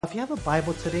If you have a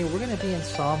Bible today, we're going to be in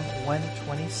Psalm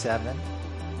 127.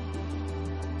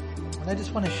 And I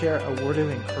just want to share a word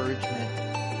of encouragement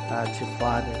to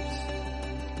fathers.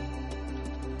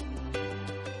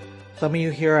 Some of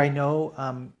you here, I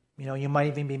know, you might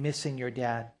even be missing your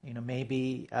dad.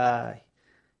 Maybe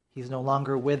he's no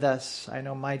longer with us. I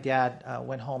know my dad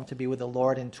went home to be with the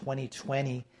Lord in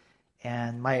 2020.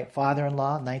 And my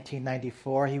father-in-law,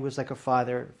 1994, he was like a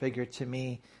father figure to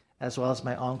me, as well as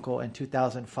my uncle in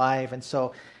 2005. And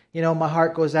so, my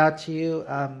heart goes out to you.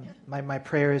 My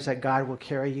prayer is that God will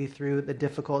carry you through the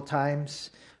difficult times.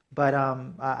 But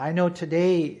I know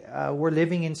today we're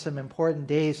living in some important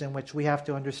days in which we have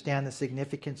to understand the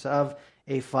significance of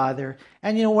a father.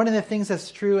 And, one of the things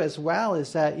that's true as well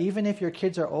is that even if your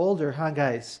kids are older,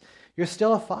 guys, you're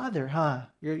still a father,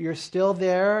 You're still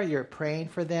there. You're praying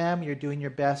for them. You're doing your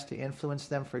best to influence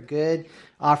them for good,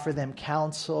 offer them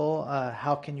counsel.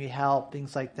 How can you help?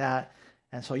 Things like that.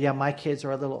 And so, my kids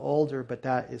are a little older, but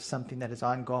that is something that is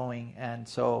ongoing. And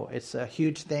so it's a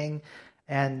huge thing.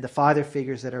 And the father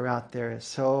figures that are out there is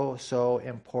so, so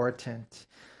important.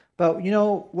 But,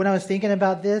 when I was thinking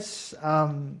about this,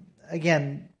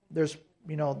 again, there's,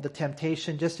 the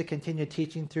temptation just to continue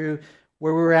teaching through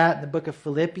where we're at in the book of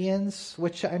Philippians,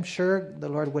 which I'm sure the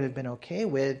Lord would have been okay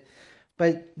with,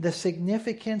 but the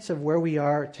significance of where we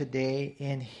are today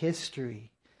in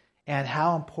history and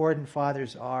how important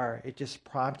fathers are, it just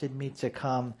prompted me to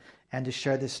come and to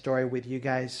share this story with you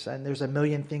guys. And there's a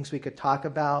million things we could talk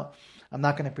about. I'm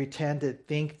not going to pretend to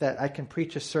think that I can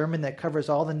preach a sermon that covers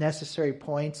all the necessary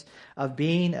points of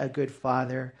being a good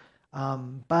father.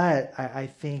 But I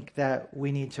think that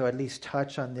we need to at least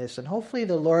touch on this. And hopefully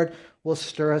the Lord will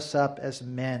stir us up as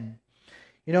men.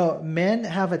 Men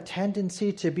have a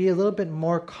tendency to be a little bit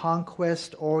more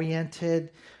conquest-oriented,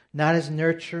 not as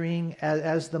nurturing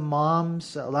as the moms,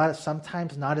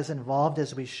 sometimes not as involved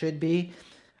as we should be.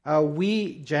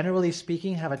 We, generally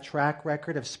speaking, have a track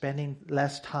record of spending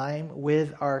less time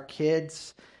with our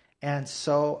kids. And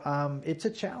so it's a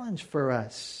challenge for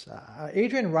us.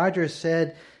 Adrian Rogers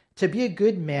said, to be a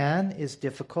good man is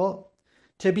difficult.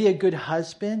 To be a good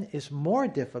husband is more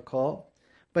difficult.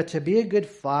 But to be a good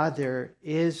father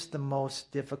is the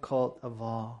most difficult of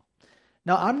all.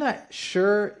 Now, I'm not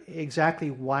sure exactly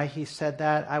why he said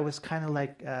that. I was kind of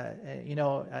like,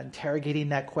 interrogating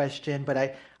that question. But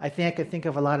I think I could think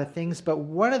of a lot of things. But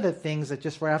one of the things that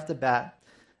just right off the bat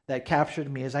that captured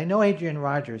me is I know Adrian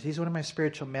Rogers. He's one of my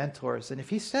spiritual mentors. And if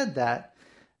he said that,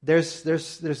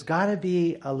 there's got to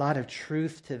be a lot of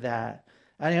truth to that.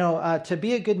 And, to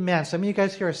be a good man, some of you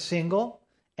guys here are single,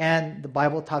 and the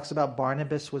Bible talks about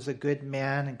Barnabas was a good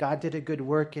man, and God did a good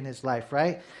work in his life,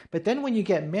 right? But then when you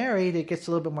get married, it gets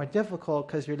a little bit more difficult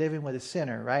because you're living with a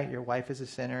sinner, right? Your wife is a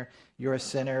sinner, you're a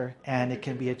sinner, and it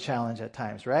can be a challenge at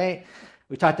times, right?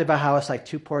 We talked about how it's like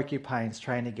two porcupines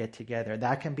trying to get together.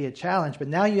 That can be a challenge. But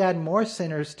now you add more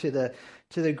sinners to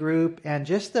the group. And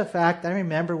just the fact, I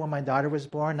remember when my daughter was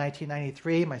born,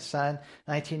 1993, my son,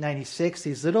 1996,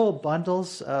 these little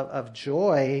bundles of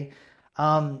joy.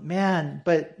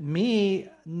 But me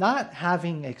not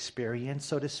having experience,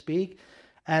 so to speak.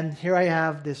 And here I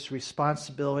have this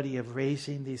responsibility of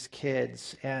raising these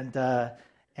kids. And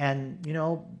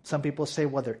some people say,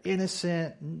 well, they're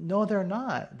innocent. No, they're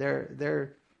not.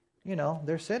 They're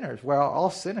sinners. We're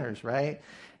all sinners, right?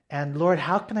 And Lord,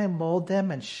 how can I mold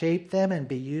them and shape them and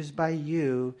be used by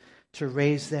you to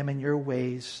raise them in your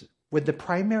ways, with the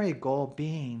primary goal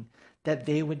being that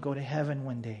they would go to heaven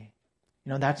one day?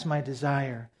 That's my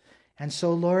desire. And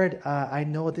so, Lord, I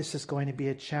know this is going to be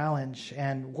a challenge.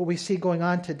 And what we see going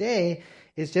on today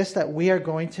is just that we are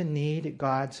going to need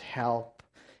God's help.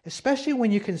 Especially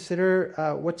when you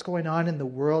consider what's going on in the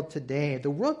world today. The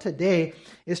world today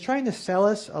is trying to sell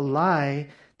us a lie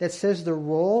that says the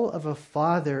role of a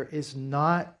father is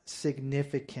not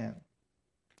significant.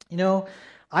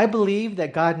 I believe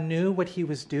that God knew what he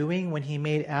was doing when he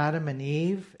made Adam and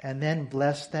Eve and then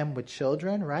blessed them with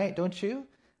children, right? Don't you?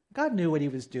 God knew what he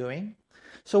was doing.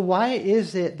 So why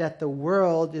is it that the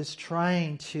world is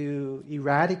trying to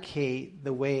eradicate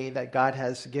the way that God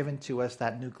has given to us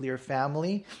that nuclear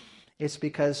family? It's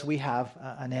because we have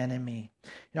an enemy.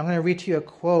 I'm going to read to you a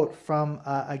quote from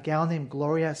a gal named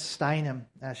Gloria Steinem.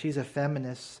 She's a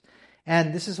feminist.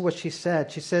 And this is what she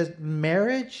said. She says,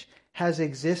 marriage has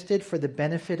existed for the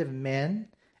benefit of men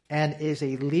and is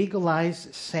a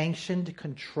legalized, sanctioned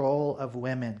control of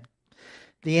women.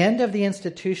 The end of the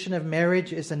institution of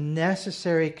marriage is a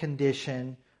necessary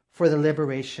condition for the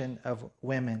liberation of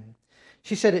women.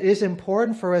 She said, it is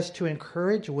important for us to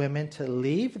encourage women to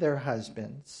leave their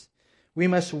husbands. We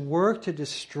must work to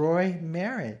destroy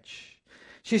marriage.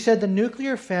 She said the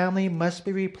nuclear family must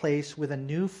be replaced with a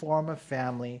new form of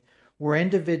family where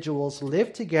individuals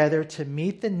live together to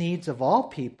meet the needs of all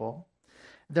people.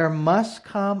 There must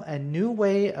come a new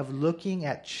way of looking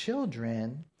at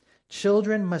children.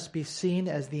 Children must be seen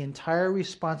as the entire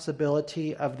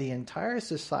responsibility of the entire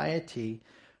society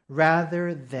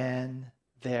rather than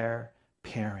their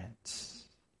parents.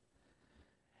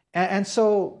 And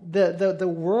so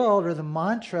the world, or the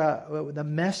mantra, the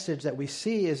message that we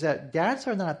see is that dads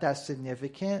are not that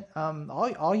significant.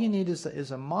 All you need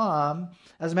is a mom.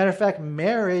 As a matter of fact,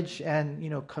 marriage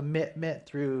and commitment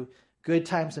through good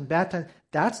times and bad times,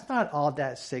 that's not all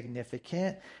that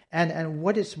significant. And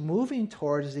what it's moving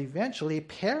towards is eventually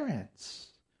parents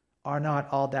are not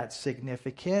all that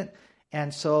significant.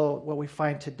 And so what we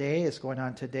find today is going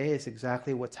on today is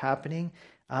exactly what's happening.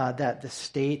 That the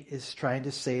state is trying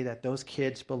to say that those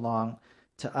kids belong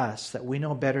to us, that we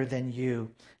know better than you.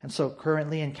 And so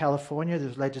currently in California,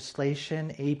 there's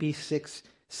legislation, AB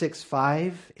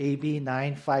 665, AB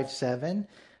 957.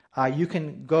 You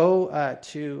can go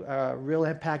to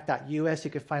realimpact.us.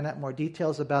 You can find out more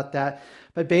details about that.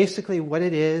 But basically what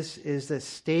it is the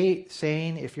state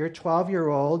saying if you're a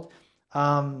 12-year-old,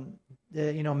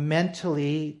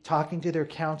 mentally talking to their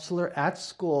counselor at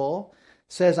school,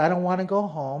 says, I don't want to go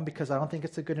home because I don't think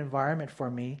it's a good environment for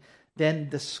me, then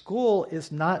the school is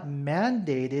not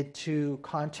mandated to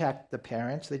contact the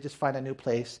parents. They just find a new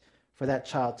place for that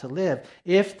child to live.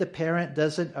 If the parent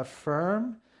doesn't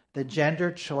affirm the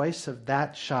gender choice of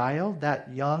that child,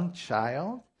 that young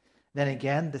child, then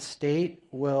again, the state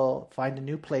will find a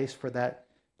new place for that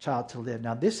child to live.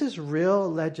 Now, this is real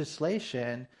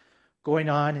legislation going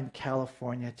on in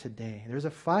California today. There's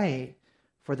a fight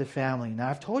for the family. Now,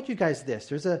 I've told you guys this.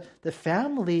 The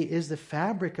family is the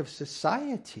fabric of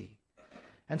society.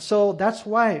 And so that's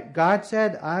why God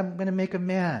said, I'm going to make a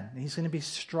man. And he's going to be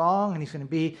strong, and he's going to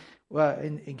be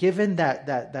given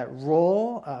that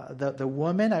role. The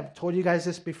woman, I've told you guys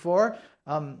this before.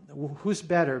 Who's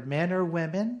better, men or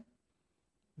women?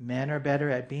 Men are better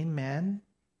at being men.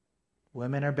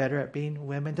 Women are better at being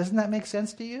women. Doesn't that make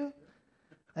sense to you?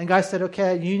 And God said,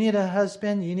 okay, you need a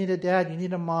husband, you need a dad, you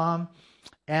need a mom,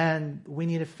 and we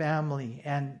need a family.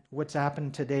 And what's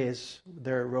happened today is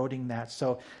they're eroding that.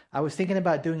 So I was thinking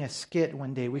about doing a skit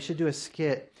one day. We should do a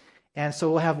skit. And so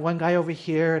we'll have one guy over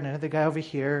here and another guy over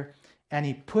here, and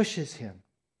he pushes him.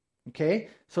 Okay?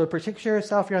 So picture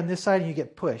yourself, you're on this side and you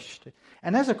get pushed.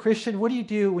 And as a Christian, what do you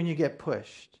do when you get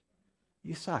pushed?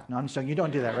 You suck. No, I'm just joking. You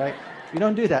don't do that, right? You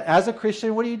don't do that. As a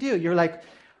Christian, what do? You're like,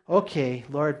 okay,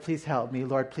 Lord, please help me.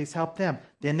 Lord, please help them.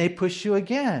 Then they push you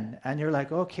again. And you're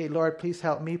like, okay, Lord, please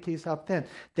help me. Please help them.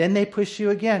 Then they push you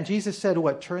again. Jesus said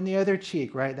what? Turn the other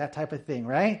cheek, right? That type of thing,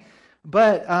 right?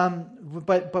 But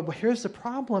here's the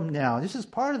problem now. This is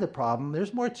part of the problem.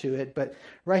 There's more to it. But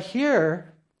right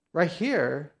here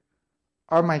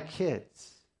are my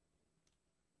kids.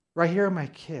 Right here are my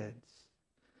kids.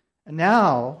 And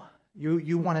now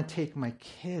you want to take my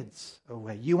kids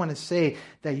away. You want to say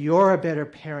that you're a better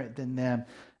parent than them.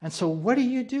 And so what do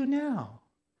you do now?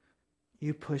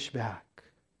 You push back.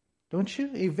 Don't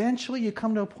you? Eventually you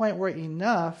come to a point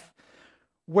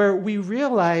where we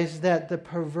realize that the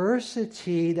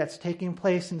perversity that's taking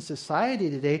place in society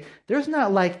today, there's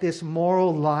not like this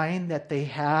moral line that they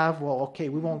have, well, okay,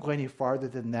 we won't go any farther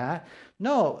than that.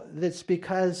 No, it's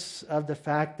because of the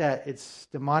fact that it's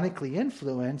demonically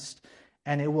influenced,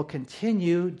 and it will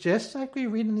continue just like we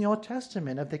read in the Old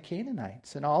Testament of the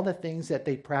Canaanites and all the things that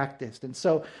they practiced. And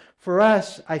so for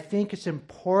us, I think it's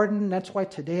important. That's why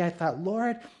today I thought,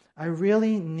 Lord, I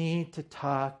really need to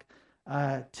talk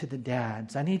to the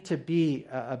dads. I need to be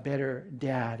a better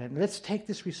dad. And let's take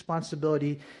this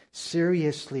responsibility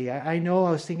seriously. I know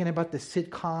I was thinking about the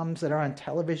sitcoms that are on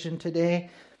television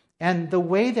today, and the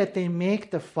way that they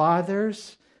make the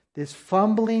fathers this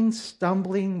fumbling,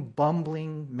 stumbling,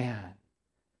 bumbling man.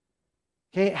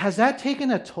 Okay, has that taken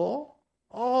a toll?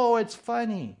 Oh, it's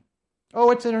funny.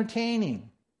 Oh, it's entertaining.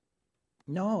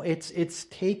 No, it's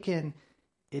taken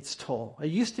its toll. It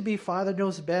used to be Father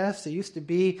Knows Best. It used to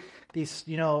be these,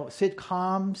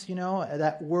 sitcoms,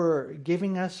 that were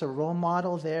giving us a role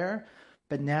model there.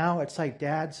 But now it's like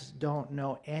dads don't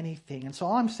know anything. And so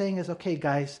all I'm saying is, okay,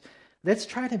 guys, let's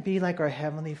try to be like our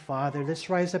Heavenly Father. Let's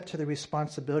rise up to the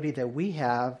responsibility that we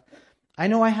have. I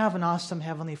know I have an awesome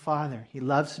Heavenly Father. He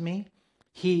loves me.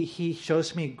 He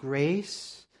shows me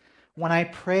grace. When I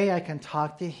pray, I can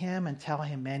talk to Him and tell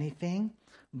Him anything.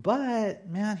 But,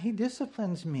 man, He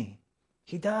disciplines me.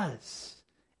 He does.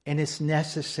 And it's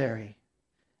necessary.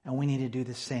 And we need to do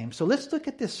the same. So let's look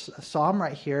at this psalm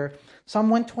right here. Psalm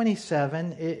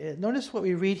 127. Notice what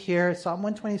we read here. Psalm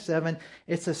 127.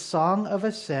 It's a song of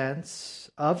ascents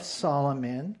of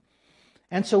Solomon.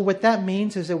 And so what that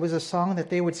means is it was a song that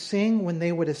they would sing when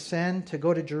they would ascend to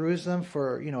go to Jerusalem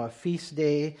for, a feast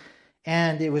day.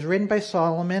 And it was written by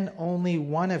Solomon, only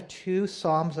one of two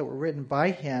psalms that were written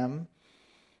by him.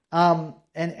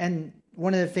 And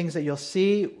one of the things that you'll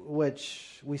see,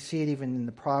 which we see it even in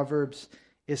the Proverbs,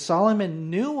 is Solomon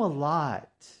knew a lot,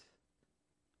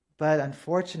 but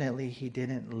unfortunately he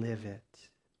didn't live it.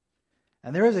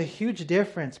 And there is a huge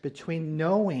difference between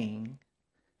knowing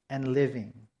and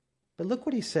living. But look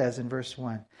what he says in verse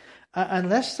 1.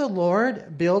 Unless the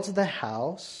Lord builds the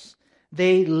house,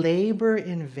 they labor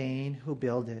in vain who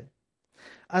build it.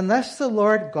 Unless the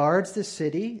Lord guards the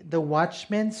city, the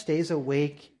watchman stays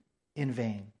awake in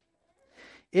vain.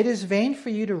 It is vain for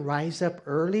you to rise up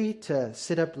early, to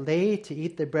sit up late, to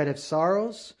eat the bread of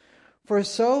sorrows, for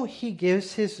so he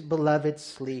gives his beloved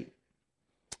sleep.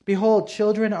 Behold,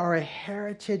 children are a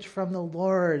heritage from the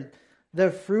Lord.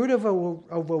 The fruit of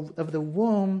the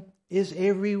womb is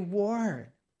a reward.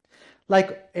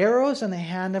 Like arrows in the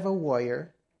hand of a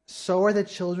warrior, so are the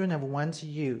children of one's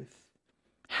youth.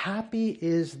 Happy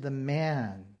is the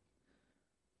man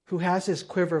who has his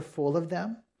quiver full of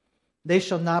them. They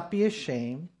shall not be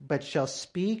ashamed, but shall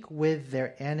speak with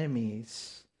their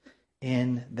enemies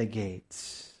in the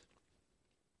gates.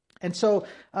 And so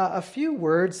a few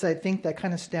words I think that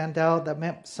kind of stand out, that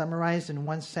meant summarized in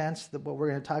one sense, that what we're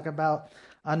going to talk about.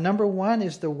 Number one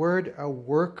is the word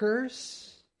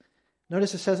workers.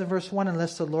 Notice it says in verse 1,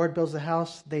 unless the Lord builds the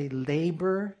house, they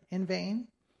labor in vain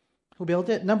who build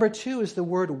it. Number two is the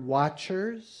word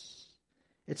watchers.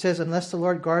 It says, unless the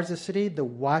Lord guards the city, the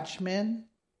watchman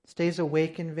stays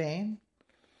awake in vain.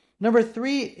 Number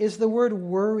three is the word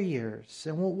worriers.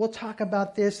 And we'll talk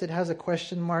about this. It has a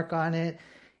question mark on it.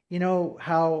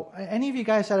 How any of you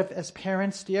guys as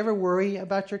parents, do you ever worry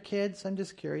about your kids? I'm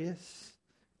just curious.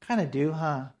 Kind of do,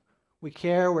 huh? We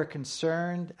care, we're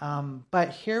concerned. But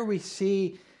here we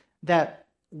see that,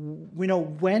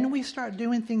 when we start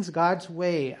doing things God's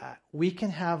way, we can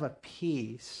have a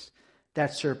peace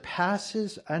that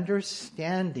surpasses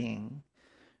understanding,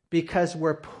 because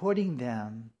we're putting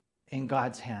them in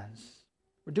God's hands.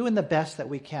 We're doing the best that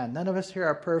we can. None of us here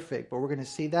are perfect, but we're going to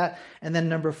see that. And then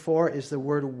number four is the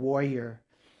word warrior.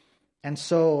 And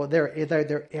so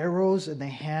they're arrows in the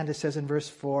hand, it says in verse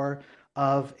 4,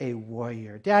 of a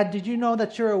warrior. Dad, did you know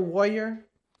that you're a warrior?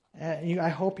 I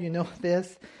hope you know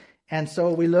this. And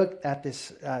so we look at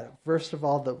this. First of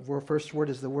all, the first word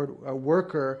is the word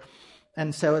worker.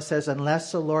 And so it says,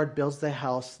 unless the Lord builds the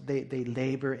house, they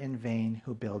labor in vain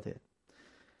who build it.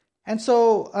 And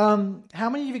so how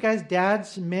many of you guys,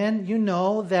 dads, men, you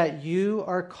know that you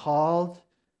are called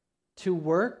to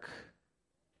work?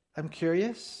 I'm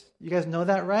curious. You guys know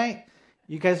that, right?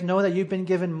 You guys know that you've been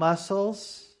given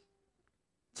muscles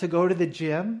to go to the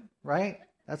gym, right?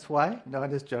 That's why? No,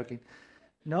 I'm just joking.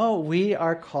 No, we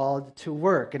are called to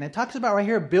work. And it talks about right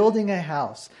here building a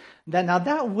house. Now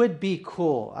that would be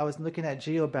cool. I was looking at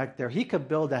Gio back there. He could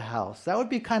build a house. That would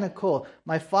be kind of cool.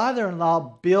 My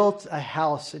father-in-law built a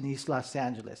house in East Los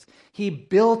Angeles. He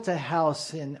built a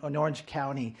house in Orange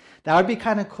County. That would be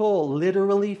kind of cool,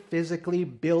 literally, physically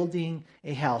building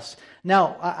a house.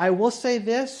 Now, I will say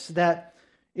this, that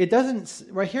it doesn't,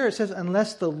 right here it says,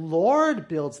 unless the Lord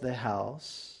builds the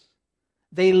house,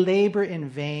 they labor in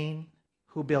vain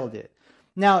who build it.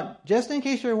 Now, just in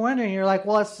case you're wondering, you're like,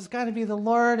 well, it's got to be the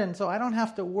Lord, and so I don't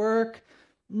have to work.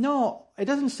 No, it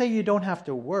doesn't say you don't have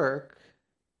to work.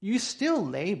 You still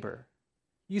labor.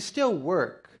 You still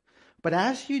work. But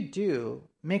as you do,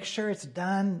 make sure it's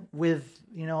done with,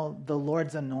 the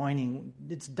Lord's anointing.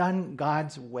 It's done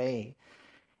God's way.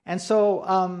 And so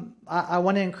I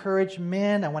want to encourage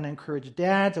men. I want to encourage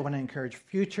dads. I want to encourage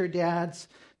future dads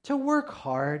to work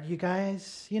hard, you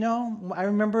guys. I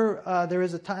remember there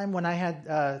was a time when I had,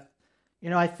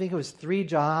 I think it was 3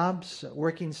 jobs,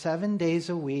 working 7 days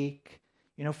a week,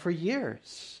 for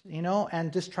years,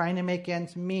 and just trying to make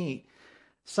ends meet.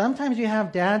 Sometimes you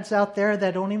have dads out there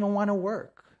that don't even want to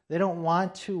work. They don't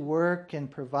want to work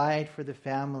and provide for the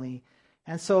family.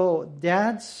 And so,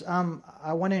 dads,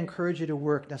 I want to encourage you to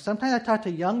work. Now, sometimes I talk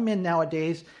to young men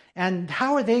nowadays, and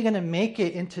how are they going to make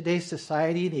it in today's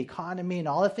society, the economy, and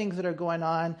all the things that are going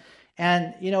on?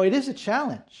 And, it is a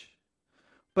challenge.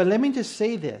 But let me just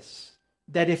say this,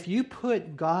 that if you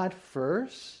put God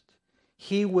first,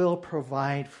 He will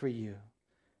provide for you.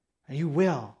 He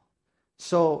will.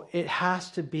 So it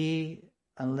has to be,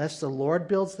 unless the Lord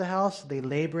builds the house, they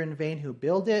labor in vain who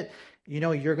build it.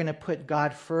 You're going to put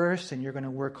God first, and you're going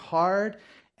to work hard.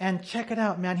 And check it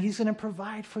out, man. He's going to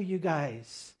provide for you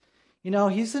guys. He's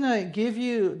going to give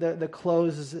you the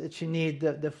clothes that you need,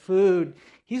 the food.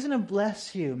 He's going to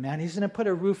bless you, man. He's going to put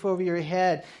a roof over your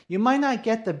head. You might not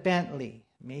get the Bentley.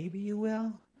 Maybe you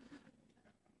will.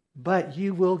 But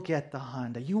you will get the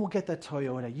Honda. You will get the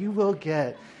Toyota. You will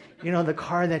get, the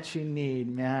car that you need,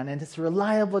 man. And it's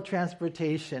reliable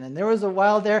transportation. And there was a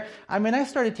while there, I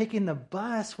started taking the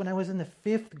bus when I was in the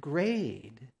 5th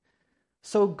grade.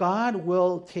 So God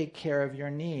will take care of your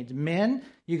needs. Men,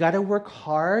 you got to work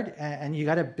hard and you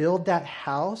got to build that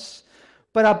house.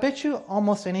 But I'll bet you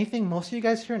almost anything, most of you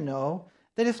guys here know,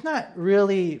 that it's not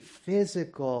really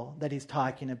physical that he's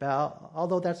talking about,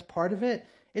 although that's part of it.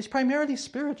 It's primarily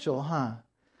spiritual, huh?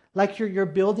 Like you're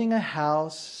building a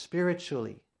house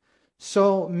spiritually.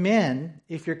 So men,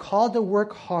 if you're called to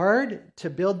work hard to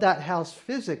build that house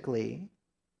physically,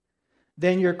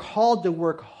 then you're called to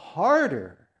work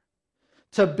harder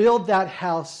to build that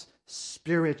house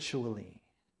spiritually.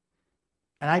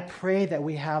 And I pray that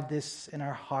we have this in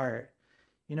our heart,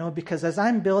 because as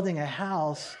I'm building a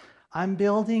house, I'm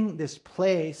building this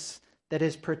place that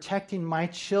is protecting my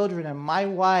children and my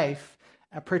wife,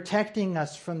 protecting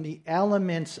us from the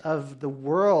elements of the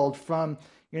world, from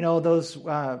those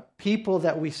people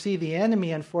that we see, the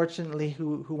enemy, unfortunately,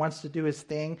 who wants to do his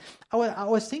thing. I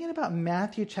was thinking about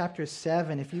Matthew chapter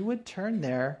 7. If you would turn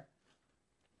there.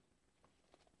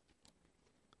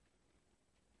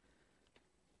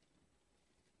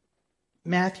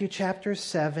 Matthew chapter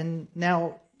 7.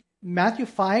 Now, Matthew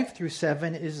 5 through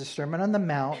 7 is the Sermon on the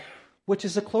Mount, which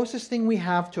is the closest thing we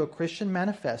have to a Christian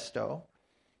manifesto.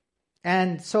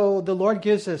 And so the Lord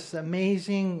gives us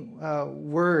amazing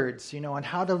words, on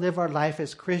how to live our life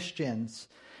as Christians.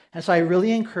 And so I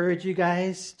really encourage you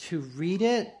guys to read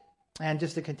it and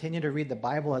just to continue to read the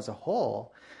Bible as a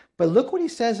whole. But look what he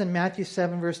says in Matthew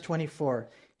 7, verse 24.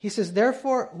 He says,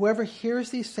 "Therefore, whoever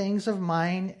hears these sayings of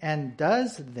mine and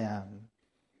does them,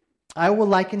 I will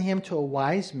liken him to a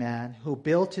wise man who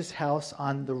built his house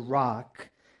on the rock.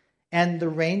 And the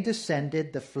rain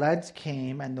descended, the floods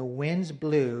came, and the winds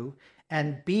blew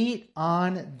and beat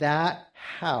on that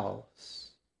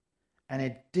house. And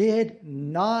it did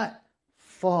not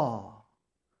fall,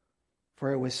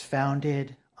 for it was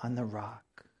founded on the rock."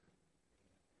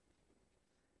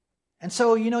 And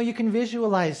so, you can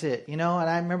visualize it, and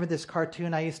I remember this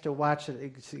cartoon I used to watch.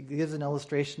 It gives an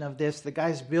illustration of this. The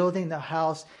guy's building the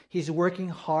house. He's working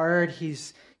hard.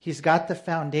 He's got the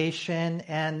foundation.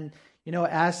 And,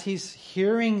 as he's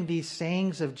hearing these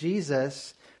sayings of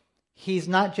Jesus, he's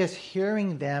not just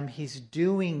hearing them, he's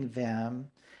doing them.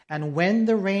 And when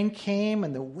the rain came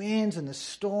and the winds and the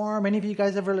storm, any of you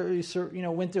guys ever,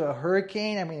 went through a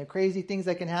hurricane? The crazy things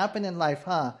that can happen in life,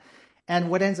 huh? And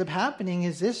what ends up happening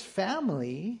is this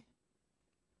family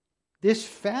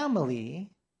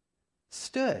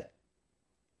stood.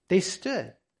 They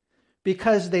stood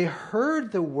because they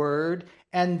heard the word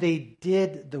and they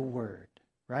did the word,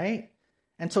 right?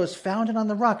 And so it's founded on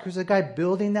the rock. Here's a guy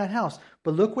building that house.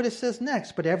 But look what it says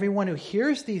next. "But everyone who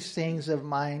hears these things of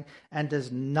mine and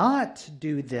does not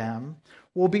do them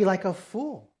will be like a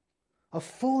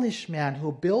foolish man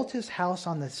who built his house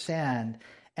on the sand.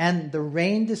 And the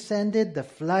rain descended, the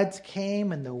floods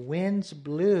came, and the winds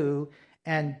blew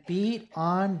and beat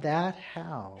on that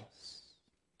house.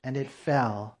 And it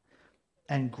fell,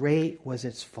 and great was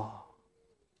its fall."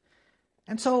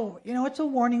 And so, it's a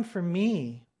warning for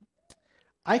me.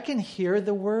 I can hear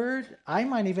the word. I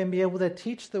might even be able to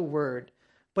teach the word.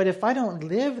 But if I don't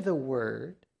live the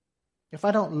word, if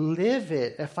I don't live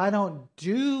it, if I don't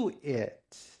do it,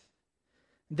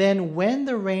 then when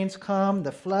the rains come,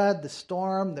 the flood, the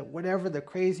storm, whatever the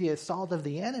crazy assault of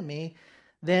the enemy,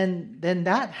 then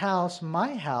that house,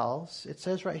 my house, it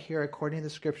says right here, according to the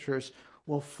scriptures,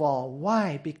 will fall.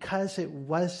 Why? Because it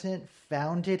wasn't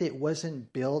founded, it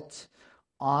wasn't built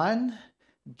on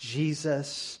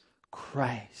Jesus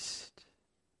Christ.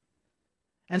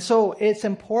 And so it's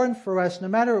important for us, no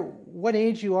matter what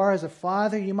age you are as a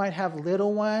father, you might have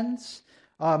little ones,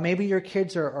 maybe your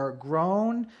kids are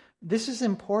grown. This is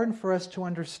important for us to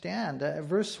understand.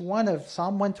 Verse 1 of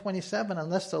Psalm 127,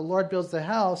 "Unless the Lord builds the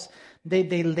house,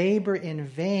 they labor in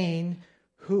vain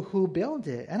who build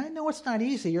it." And I know it's not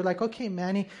easy. You're like, "Okay,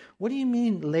 Manny, what do you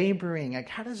mean laboring? Like,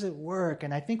 how does it work?"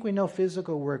 And I think we know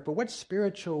physical work, but what's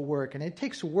spiritual work? And it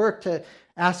takes work to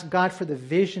ask God for the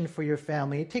vision for your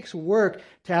family. It takes work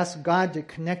to ask God to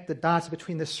connect the dots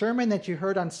between the sermon that you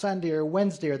heard on Sunday or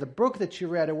Wednesday or the book that you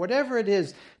read or whatever it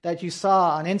is that you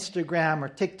saw on Instagram or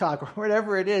TikTok or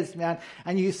whatever it is, man.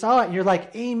 And you saw it and you're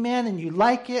like, amen, and you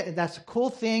like it, and that's a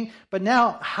cool thing. But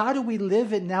now, how do we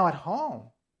live it now at home?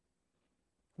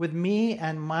 With me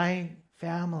and my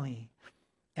family.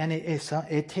 And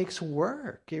it takes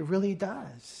work. It really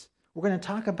does. We're going to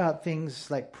talk about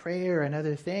things like prayer and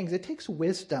other things. It takes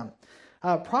wisdom.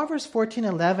 Proverbs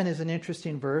 14:11 is an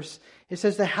interesting verse. It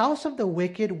says, "The house of the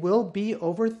wicked will be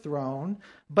overthrown,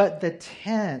 but the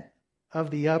tent of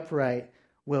the upright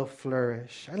will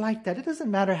flourish." I like that. It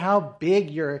doesn't matter how big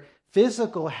your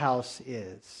physical house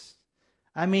is.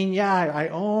 I mean, yeah, I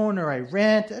own or I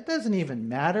rent. It doesn't even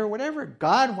matter. Whatever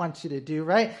God wants you to do,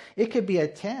 right? It could be a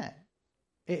tent.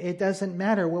 It doesn't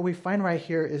matter. What we find right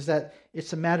here is that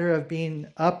it's a matter of being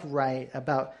upright,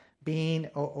 about being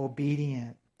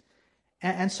obedient.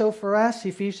 And so for us,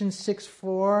 Ephesians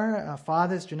 6:4,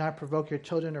 fathers, do not provoke your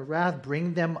children to wrath.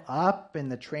 Bring them up in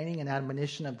the training and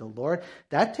admonition of the Lord.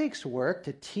 That takes work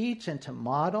to teach and to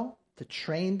model, to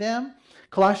train them.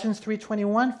 Colossians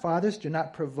 3:21, fathers, do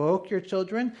not provoke your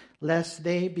children, lest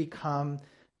they become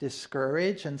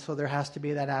discouraged. And so there has to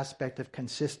be that aspect of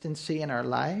consistency in our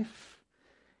life.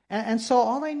 And so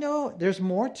all I know, there's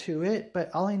more to it, but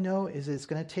all I know is it's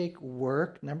going to take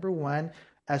work, number one,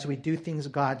 as we do things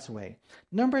God's way.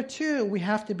 Number two, we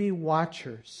have to be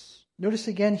watchers. Notice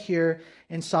again here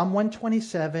in Psalm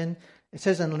 127, it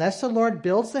says, "Unless the Lord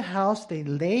builds the house, they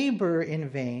labor in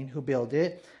vain who build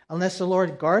it. Unless the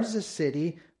Lord guards the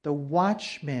city, the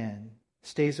watchman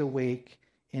stays awake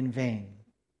in vain."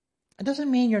 It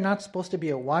doesn't mean you're not supposed to be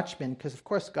a watchman, because of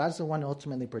course God's the one who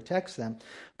ultimately protects them.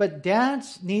 But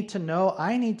dads need to know,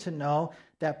 I need to know,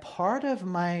 that part of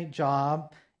my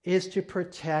job is to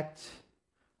protect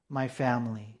my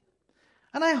family.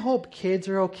 And I hope kids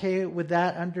are okay with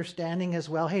that understanding as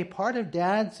well. Hey, part of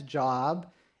dad's job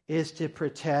is to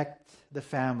protect the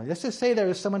family. Let's just say there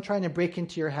was someone trying to break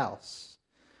into your house.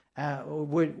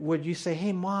 Would you say,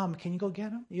 "Hey, Mom, can you go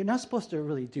get him?" You're not supposed to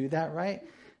really do that, right?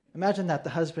 Imagine that the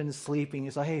husband is sleeping.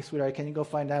 He's like, "Hey, sweetheart, can you go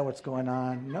find out what's going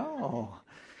on?" No.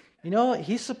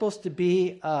 He's supposed to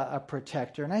be a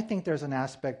protector. And I think there's an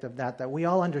aspect of that we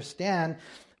all understand.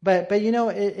 But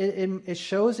it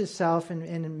shows itself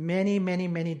in many, many,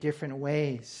 many different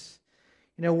ways.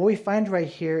 What we find right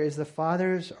here is the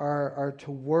fathers are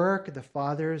to work, the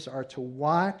fathers are to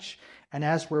watch, and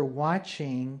as we're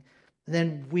watching,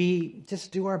 then we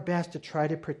just do our best to try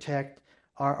to protect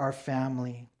our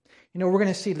family. We're going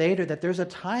to see later that there's a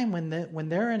time when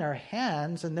they're in our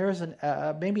hands and there's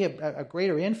maybe a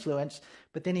greater influence,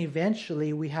 but then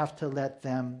eventually we have to let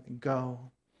them go.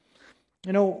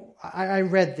 I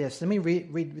read this. Let me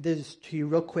read this to you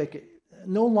real quick.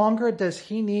 "No longer does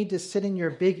he need to sit in your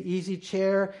big easy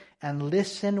chair and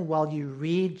listen while you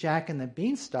read Jack and the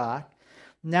Beanstalk.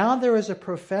 Now there is a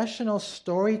professional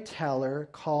storyteller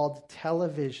called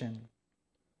television.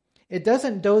 It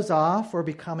doesn't doze off or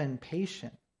become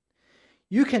impatient.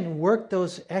 You can work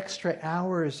those extra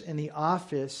hours in the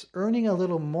office, earning a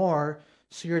little more,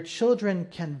 so your children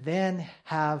can then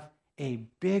have a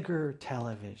bigger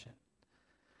television."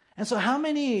 And so how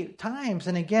many times,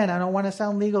 and again, I don't want to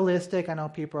sound legalistic. I know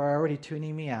people are already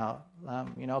tuning me out,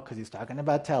 because he's talking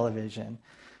about television.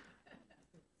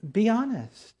 Be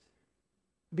honest.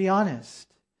 Be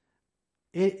honest.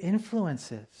 It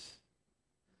influences.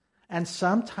 And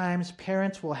sometimes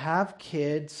parents will have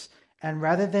kids, and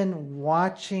rather than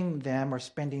watching them or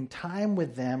spending time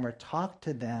with them or talk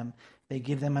to them, they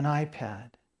give them an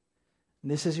iPad.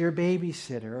 This is your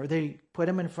babysitter. Or they put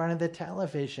them in front of the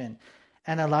television.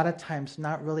 And a lot of times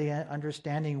not really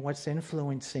understanding what's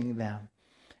influencing them.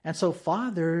 And so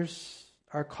fathers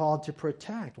are called to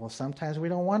protect. Well, sometimes we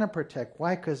don't want to protect.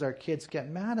 Why? Because our kids get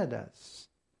mad at us.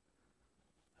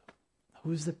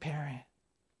 Who's the parent?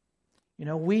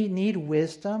 We need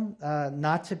wisdom,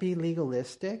 not to be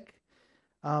legalistic,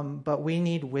 but we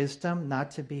need wisdom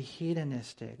not to be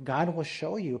hedonistic. God will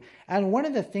show you. And one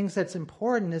of the things that's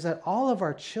important is that all of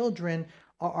our children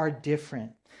are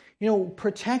different.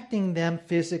 Protecting them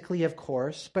physically, of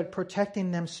course, but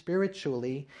protecting them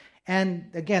spiritually.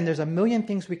 And again, there's a million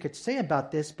things we could say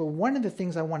about this, but one of the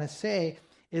things I want to say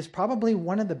is probably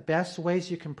one of the best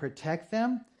ways you can protect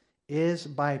them is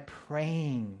by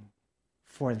praying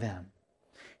for them.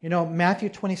 Matthew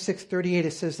 26:38,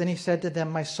 it says, "Then he said to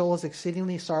them, my soul is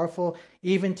exceedingly sorrowful,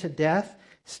 even to death.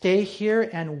 Stay here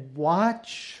and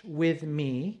watch with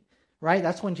me." Right?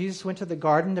 That's when Jesus went to the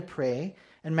garden to pray.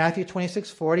 In Matthew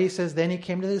 26:40, it says, "Then he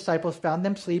came to the disciples, found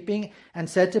them sleeping, and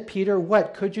said to Peter,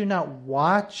 'What, could you not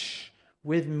watch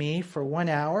with me for 1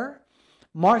 hour?'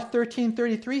 Mark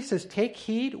 13:33 says, "Take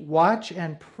heed, watch,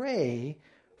 and pray,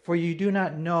 for you do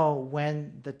not know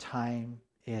when the time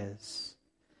is."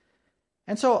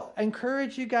 And so I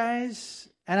encourage you guys,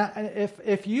 and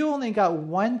if you only got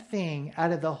one thing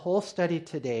out of the whole study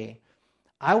today,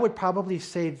 I would probably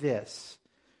say this: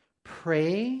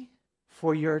 pray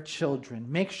for your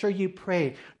children. Make sure you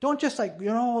pray. Don't just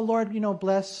Lord,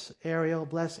 bless Ariel,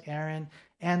 bless Aaron,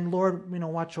 and Lord,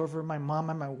 watch over my mom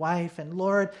and my wife, and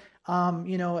Lord, and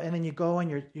then you go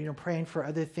and you're praying for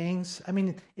other things. I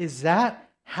mean, is that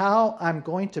how I'm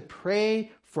going to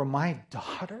pray for my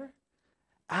daughter?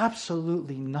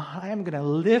 Absolutely not. I am going to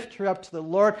lift her up to the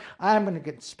Lord. I'm going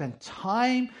to spend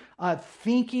time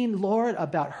thinking, Lord,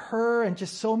 about her and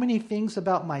just so many things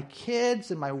about my kids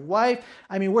and my wife.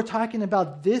 I mean, we're talking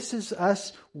about this is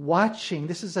us watching.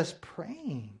 This is us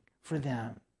praying for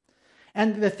them.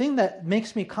 And the thing that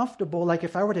makes me comfortable, like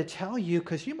if I were to tell you,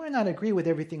 because you might not agree with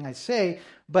everything I say,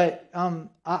 but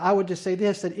I would just say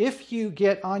this, that if you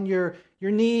get on your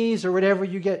knees or whatever,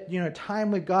 you get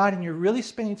time with God and you're really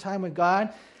spending time with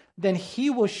God, then He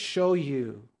will show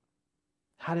you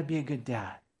how to be a good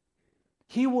dad.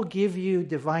 He will give you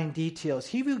divine details.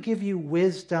 He will give you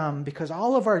wisdom, because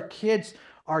all of our kids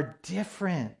are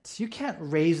different. You can't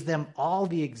raise them all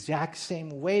the exact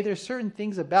same way. There's certain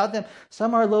things about them.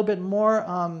 Some are a little bit more,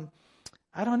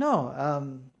 I don't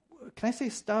know. Can I say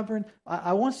stubborn?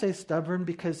 I won't say stubborn,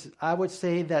 because I would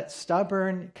say that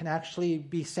stubborn can actually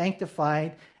be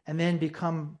sanctified and then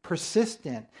become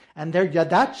persistent. And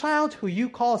that child who you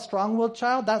call a strong-willed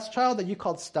child, that child that you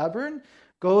called stubborn,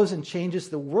 goes and changes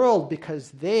the world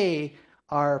because they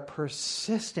are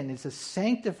persistent. It's a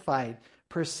sanctified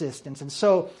persistence. And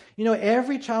so,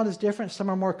 every child is different. Some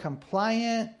are more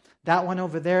compliant. That one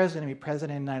over there is going to be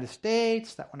president of the United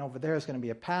States. That one over there is going to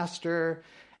be a pastor.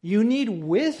 You need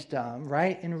wisdom,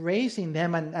 right, in raising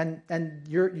them, and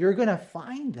you're going to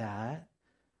find that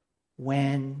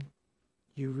when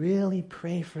you really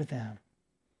pray for them.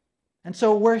 And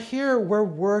so we're here, we're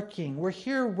working, we're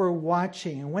here, we're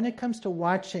watching. And when it comes to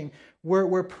watching,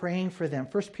 we're praying for them.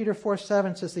 1 Peter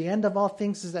 4:7 says, the end of all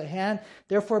things is at hand.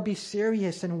 Therefore be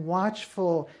serious and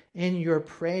watchful in your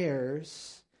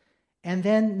prayers. And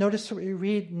then notice what we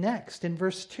read next in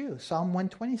verse 2, Psalm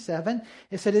 127.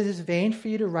 It said, it is vain for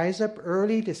you to rise up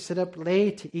early, to sit up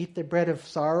late, to eat the bread of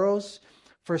sorrows,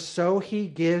 for so He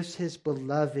gives His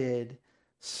beloved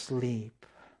sleep.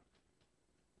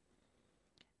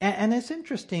 And it's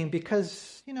interesting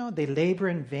because, they labor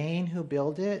in vain who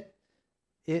build it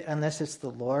unless it's the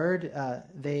Lord.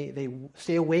 They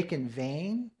stay awake in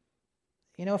vain,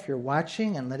 if you're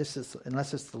watching, unless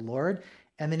it's the Lord.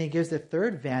 And then He gives the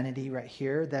third vanity right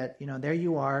here that, there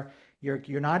you are,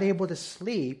 you're not able to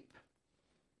sleep.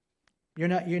 You're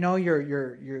not,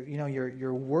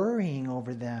 you're worrying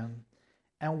over them.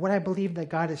 And what I believe that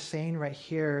God is saying right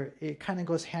here, it kind of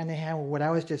goes hand in hand with what I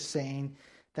was just saying,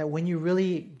 that when you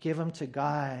really give them to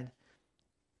God,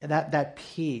 that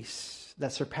peace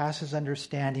that surpasses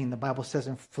understanding, the Bible says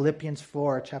in Philippians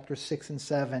 4, chapter 6 and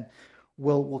 7,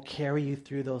 will carry you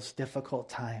through those difficult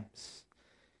times.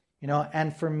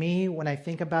 And for me, when I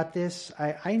think about this,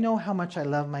 I know how much I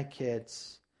love my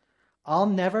kids. I'll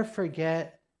never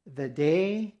forget the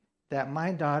day that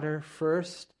my daughter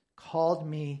first called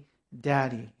me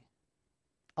Daddy.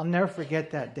 I'll never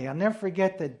forget that day. I'll never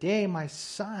forget the day my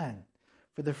son,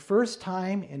 for the first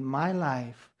time in my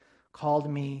life, called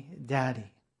me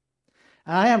Daddy.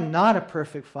 I am not a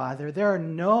perfect father. There are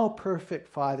no perfect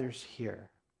fathers here.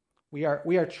 We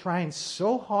are trying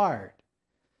so hard.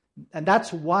 And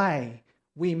that's why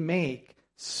we make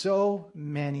so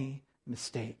many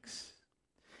mistakes.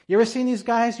 You ever seen these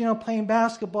guys, playing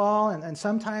basketball, and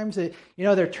sometimes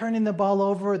they're turning the ball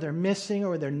over, or they're missing,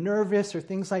 or they're nervous, or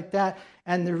things like that.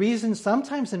 And the reason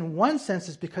sometimes in one sense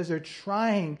is because they're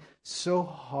trying so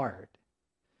hard.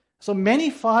 So many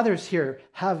fathers here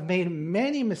have made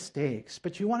many mistakes,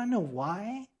 but you want to know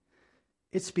why?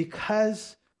 It's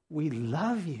because we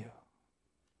love you.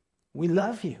 We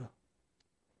love you.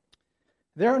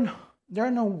 There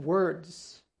are no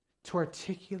words to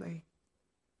articulate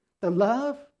the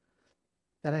love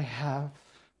that I have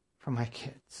for my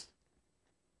kids.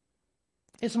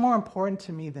 It's more important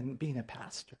to me than being a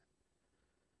pastor.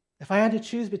 If I had to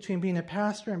choose between being a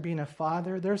pastor and being a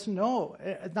father, there's not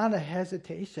a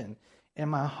hesitation in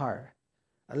my heart.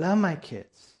 I love my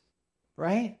kids,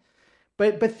 right?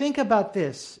 But think about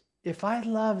this. If I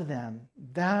love them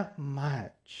that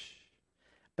much,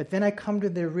 but then I come to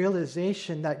the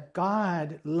realization that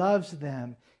God loves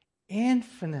them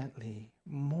infinitely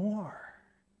more,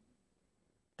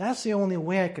 that's the only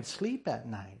way I could sleep at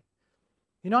night.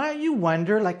 You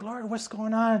wonder, Lord, what's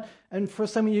going on? And for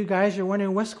some of you guys, you're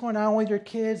wondering what's going on with your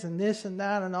kids and this and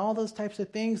that and all those types of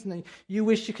things. And then you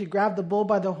wish you could grab the bull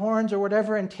by the horns or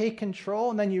whatever and take control.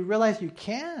 And then you realize you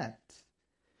can't.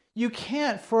 You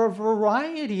can't, for a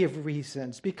variety of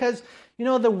reasons, because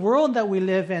the world that we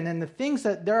live in and the things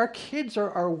that our kids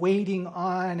are waiting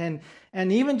on,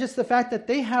 and even just the fact that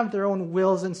they have their own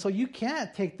wills, and so you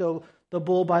can't take the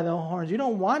bull by the horns. You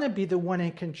don't want to be the one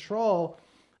in control.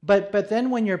 But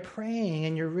then when you're praying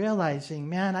and you're realizing,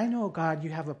 man, I know, God, you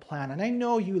have a plan, and I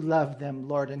know you love them,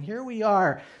 Lord, and here we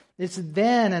are. It's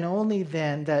then and only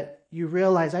then that you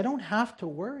realize I don't have to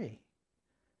worry.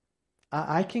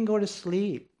 I can go to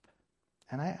sleep,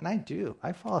 and I do.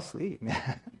 I fall asleep,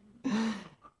 man.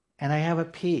 And I have a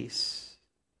peace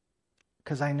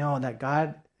because I know that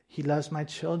God, He loves my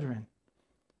children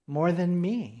more than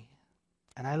me,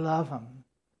 and I love them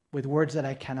with words that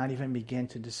I cannot even begin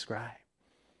to describe.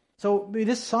 So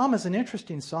this psalm is an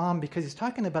interesting psalm because he's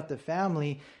talking about the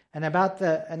family and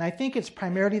and I think it's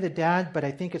primarily the dad, but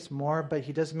I think it's more, but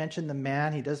he does mention the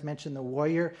man, he does mention the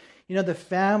warrior. The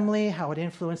family, how it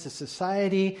influences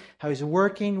society, how he's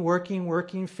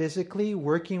working physically,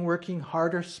 working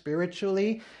harder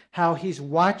spiritually, how he's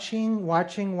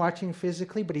watching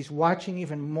physically, but he's watching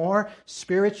even more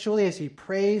spiritually as he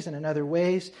prays and in other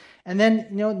ways. And then,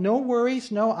 no worries.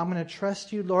 No, I'm going to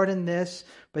trust you, Lord, in this.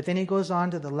 But then he goes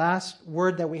on to the last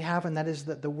word that we have, and that is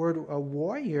the word a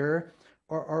warrior,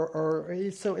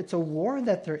 so it's a war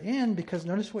that they're in, because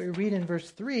notice what we read in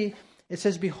verse 3. It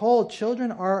says, behold,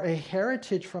 children are a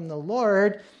heritage from the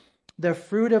Lord. The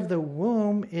fruit of the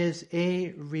womb is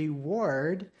a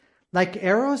reward. Like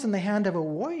arrows in the hand of a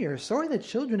warrior, so are the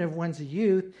children of one's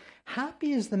youth.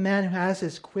 Happy is the man who has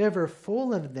his quiver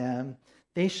full of them.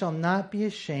 They shall not be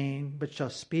ashamed, but shall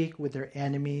speak with their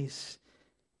enemies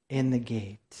in the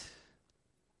gate.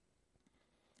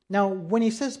 Now, when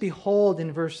he says behold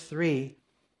in verse 3,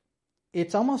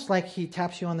 it's almost like he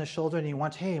taps you on the shoulder and he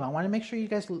wants, hey, I want to make sure you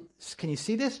guys, can you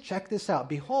see this? Check this out.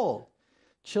 Behold,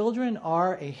 children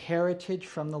are a heritage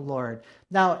from the Lord.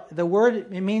 Now, the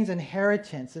word, it means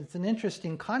inheritance. It's an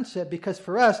interesting concept because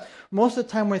for us, most of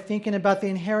the time we're thinking about the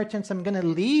inheritance, I'm going to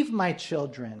leave my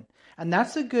children. And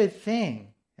that's a good thing.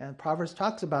 And Proverbs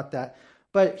talks about that.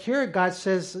 But here God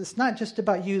says it's not just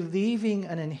about you leaving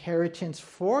an inheritance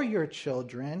for your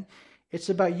children. It's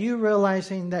about you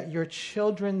realizing that your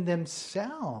children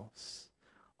themselves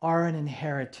are an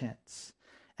inheritance.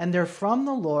 And they're from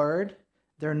the Lord.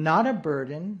 They're not a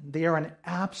burden. They are an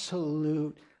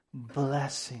absolute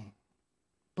blessing.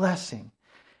 Blessing.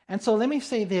 And so let me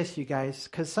say this, you guys,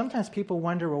 because sometimes people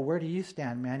wonder, well, where do you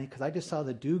stand, Manny? Because I just saw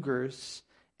the Dugars,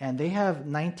 and they have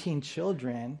 19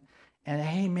 children. And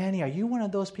hey, Manny, are you one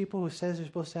of those people who says you're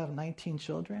supposed to have 19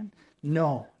 children?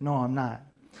 No, I'm not.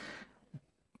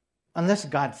 Unless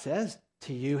God says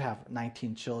to you have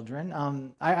 19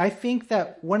 children. I think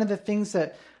that one of the things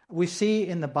that we see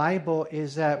in the Bible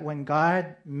is that when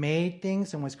God made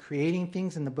things and was creating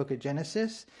things in the book of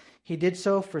Genesis, He did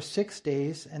so for 6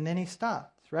 days and then He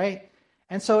stopped, right?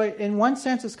 And so in one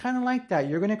sense, it's kind of like that.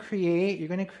 You're going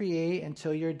to create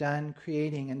until you're done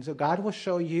creating. And so God will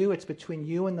show you, it's between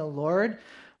you and the Lord.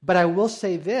 But I will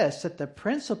say this, that the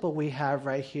principle we have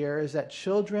right here is that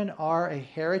children are a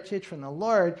heritage from the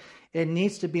Lord. It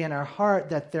needs to be in our heart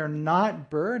that they're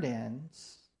not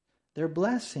burdens, they're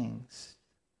blessings.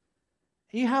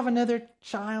 You have another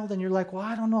child and you're like, well,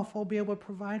 I don't know if I'll be able to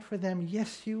provide for them.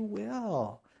 Yes, you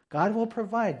will. God will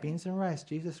provide beans and rice,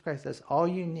 Jesus Christ. That's all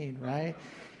you need, right?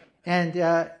 And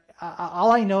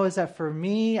all I know is that for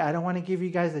me, I don't want to give you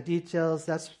guys the details.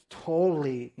 That's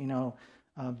totally,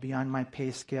 beyond my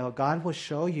pay scale. God will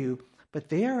show you, but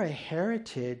they are a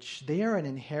heritage. They are an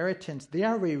inheritance. They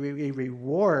are a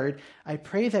reward. I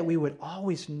pray that we would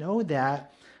always know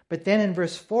that. But then in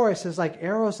verse 4, it says, like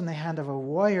arrows in the hand of a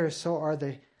warrior, so are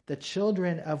the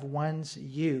children of one's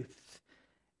youth.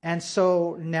 And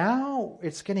so now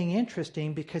it's getting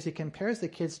interesting because he compares the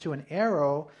kids to an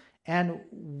arrow. And,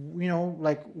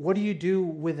 what do you do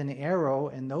with an arrow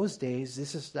in those days?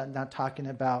 This is not talking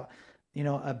about,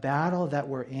 a battle that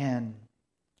we're in.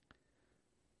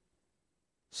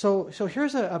 So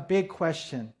here's a big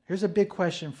question. Here's a big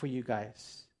question for you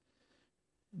guys.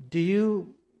 Do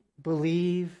you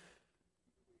believe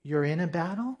you're in a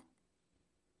battle?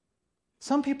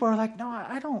 Some people are like, no,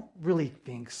 I don't really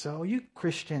think so. You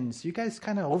Christians, you guys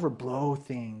kind of overblow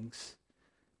things.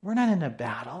 We're not in a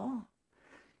battle.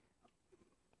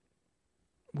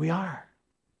 We are.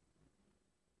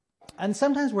 And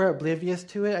sometimes we're oblivious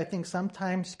to it. I think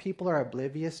sometimes people are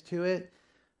oblivious to it.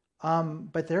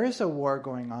 But there is a war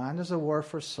going on. There's a war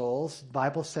for souls. The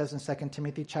Bible says in 2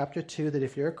 Timothy chapter 2 that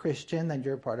if you're a Christian, then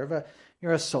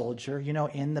you're a soldier,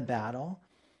 in the battle.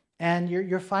 And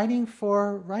you're fighting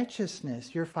for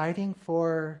righteousness. You're fighting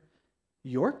for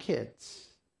your kids.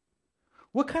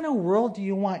 What kind of world do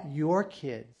you want your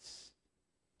kids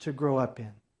to grow up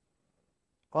in?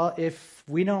 Well, if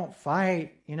we don't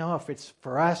fight, if it's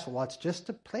for us, well, it's just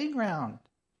a playground.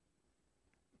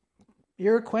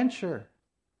 You're a quencher.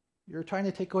 You're trying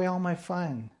to take away all my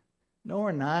fun. No,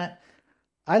 we're not.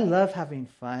 I love having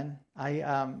fun.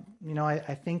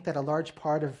 I think that a large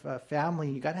part of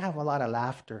family, you got to have a lot of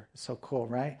laughter. It's so cool,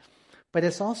 right? But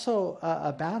it's also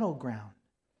a battleground.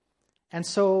 And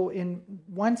so in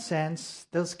one sense,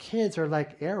 those kids are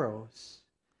like arrows.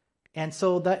 And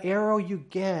so the arrow you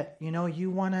get,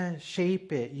 you want to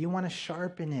shape it. You want to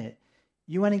sharpen it.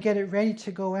 You want to get it ready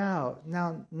to go out.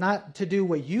 Now, not to do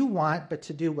what you want, but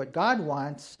to do what God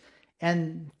wants.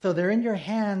 And so they're in your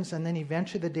hands, and then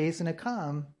eventually the day's going to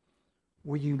come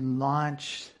where you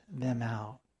launch them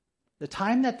out. The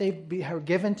time that they are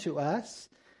given to us,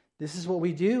 this is what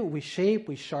we do. We shape,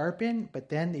 we sharpen, but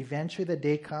then eventually the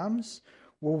day comes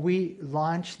where we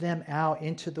launch them out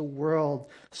into the world.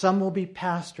 Some will be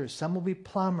pastors, some will be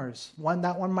plumbers.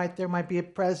 There might be a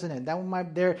president. That one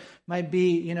might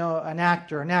be, an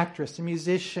actor, an actress, a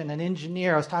musician, an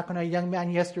engineer. I was talking to a young man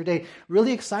yesterday,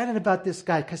 really excited about this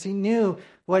guy because he knew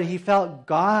what he felt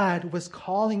God was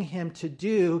calling him to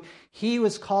do. He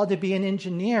was called to be an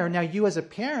engineer. Now, you as a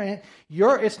parent,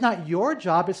 it's not your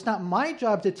job, it's not my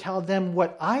job to tell them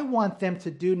what I want them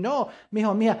to do. No,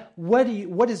 mijo mia,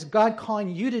 what is God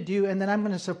calling you to do? And then I'm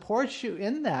going to support you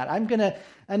in that.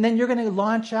 And then you're going to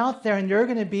launch out there and you're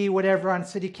going to be whatever on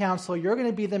city council, you're going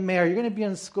to be the mayor, you're going to be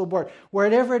on the school board,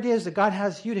 wherever it is that God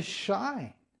has you to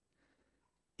shine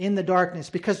in the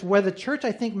darkness. Because where the church,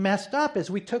 I think, messed up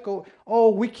is we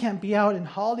we can't be out in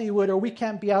Hollywood or we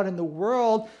can't be out in the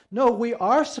world. No, we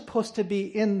are supposed to be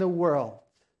in the world,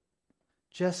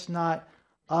 just not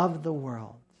of the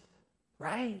world,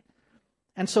 right?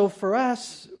 And so for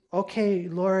us, okay,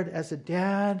 Lord, as a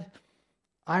dad,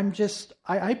 I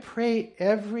pray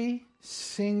every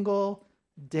single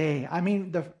day. I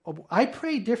mean, I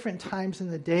pray different times in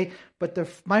the day, but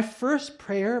my first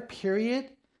prayer period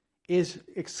is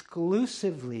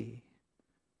exclusively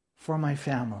for my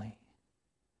family.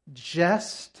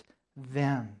 Just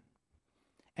them.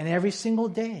 And every single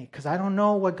day, because I don't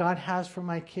know what God has for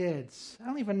my kids. I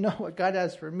don't even know what God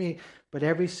has for me, but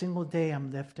every single day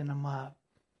I'm lifting them up.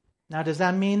 Now, does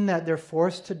that mean that they're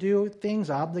forced to do things,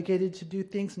 obligated to do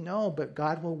things? No, but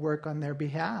God will work on their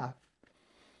behalf.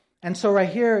 And so right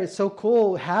here, it's so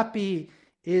cool. Happy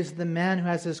is the man who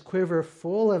has his quiver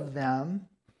full of them.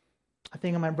 I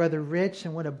think of my brother Rich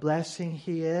and what a blessing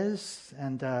he is.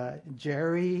 And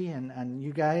Jerry and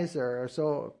you guys are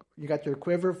so, you got your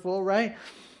quiver full, right?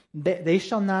 They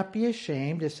shall not be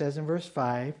ashamed, it says in verse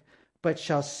 5, but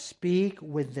shall speak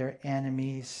with their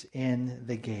enemies in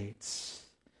the gates.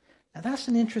 Now that's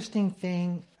an interesting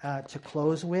thing to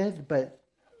close with, but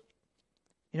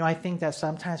I think that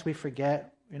sometimes we forget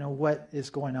what is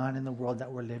going on in the world that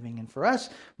we're living in. For us,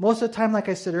 most of the time, like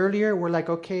I said earlier, we're like,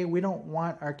 okay, we don't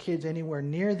want our kids anywhere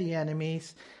near the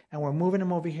enemies, and we're moving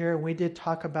them over here. We did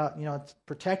talk about,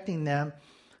 protecting them.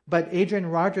 But Adrian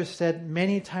Rogers said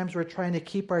many times we're trying to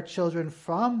keep our children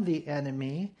from the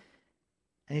enemy.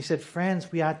 And he said,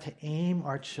 friends, we ought to aim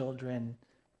our children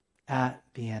at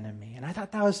the enemy. And I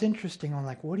thought that was interesting. I'm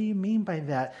like, what do you mean by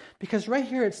that? Because right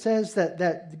here it says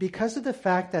that because of the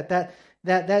fact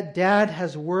that dad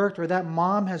has worked or that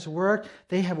mom has worked,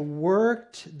 they have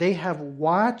watched,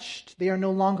 they are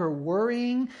no longer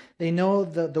worrying, they know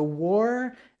the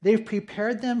war, they've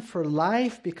prepared them for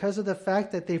life because of the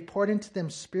fact that they've poured into them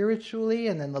spiritually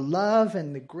and then the love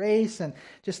and the grace and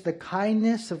just the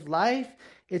kindness of life.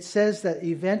 It says that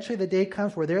eventually the day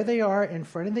comes where there they are in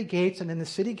front of the gates and in the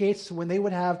city gates when they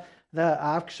would have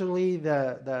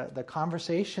the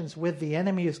conversations with the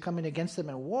enemy who's coming against them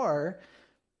in war.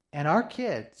 And our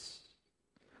kids,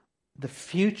 the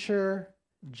future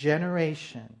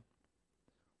generation,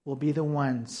 will be the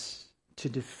ones to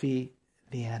defeat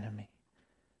the enemy.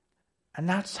 And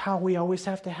that's how we always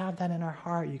have to have that in our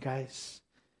heart, you guys.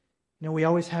 We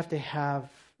always have to have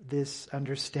this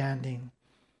understanding.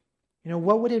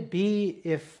 What would it be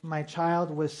if my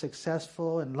child was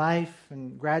successful in life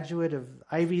and graduate of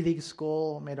Ivy League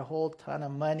school, made a whole ton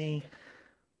of money,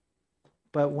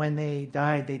 but when they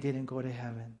died, they didn't go to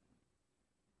heaven?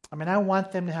 I mean, I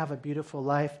want them to have a beautiful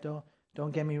life.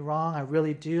 Don't get me wrong. I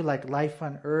really do, like life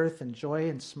on earth and joy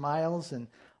and smiles and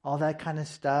all that kind of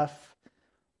stuff.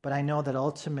 But I know that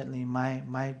ultimately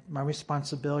my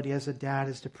responsibility as a dad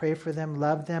is to pray for them,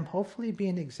 love them, hopefully be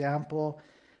an example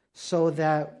so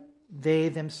that they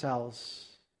themselves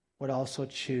would also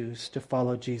choose to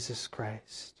follow Jesus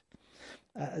Christ.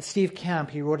 Steve Camp,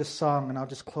 he wrote a song, and I'll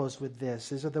just close with this.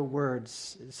 These are the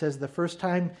words. It says, the first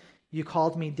time You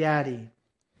called me Daddy.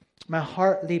 My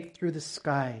heart leaped through the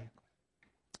sky.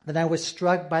 Then I was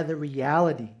struck by the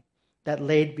reality that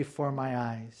laid before my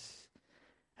eyes.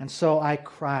 And so I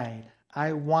cried,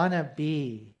 I want to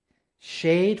be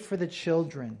shade for the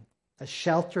children, a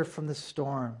shelter from the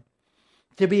storm,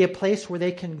 to be a place where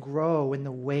they can grow in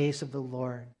the ways of the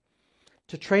Lord,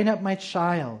 to train up my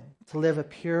child to live a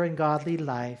pure and godly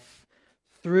life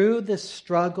through the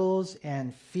struggles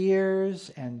and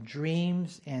fears and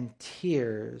dreams and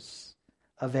tears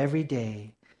of every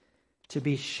day, to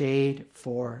be shade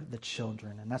for the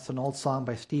children. And that's an old song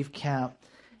by Steve Camp.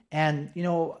 And,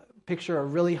 picture a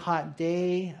really hot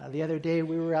day. The other day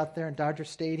we were out there in Dodger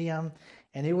Stadium,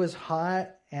 and it was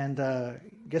hot, and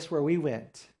guess where we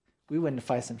went? We went to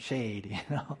find some shade,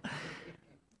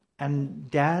 And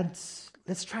dads,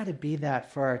 let's try to be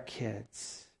that for our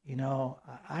kids.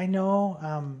 I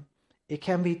know it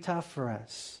can be tough for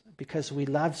us because we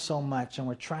love so much and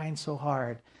we're trying so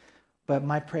hard. But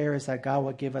my prayer is that God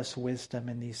will give us wisdom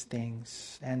in these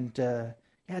things. And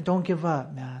don't give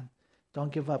up, man.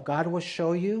 Don't give up. God will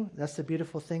show you. That's the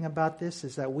beautiful thing about this,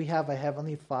 is that we have a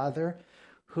Heavenly Father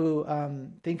who,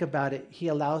 think about it, He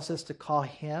allows us to call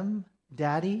Him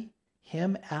Daddy,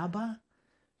 Him Abba,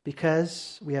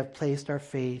 because we have placed our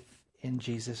faith in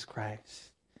Jesus Christ.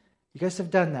 You guys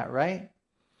have done that, right?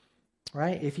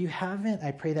 Right? If you haven't,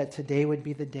 I pray that today would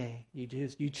be the day.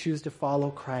 You choose to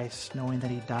follow Christ, knowing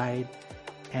that He died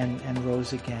and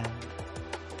rose again.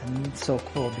 And it's so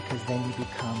cool, because then you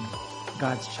become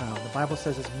God's child. The Bible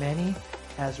says as many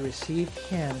as received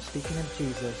Him, speaking of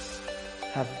Jesus,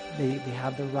 they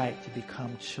have the right to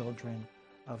become children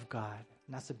of God.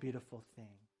 And that's a beautiful thing.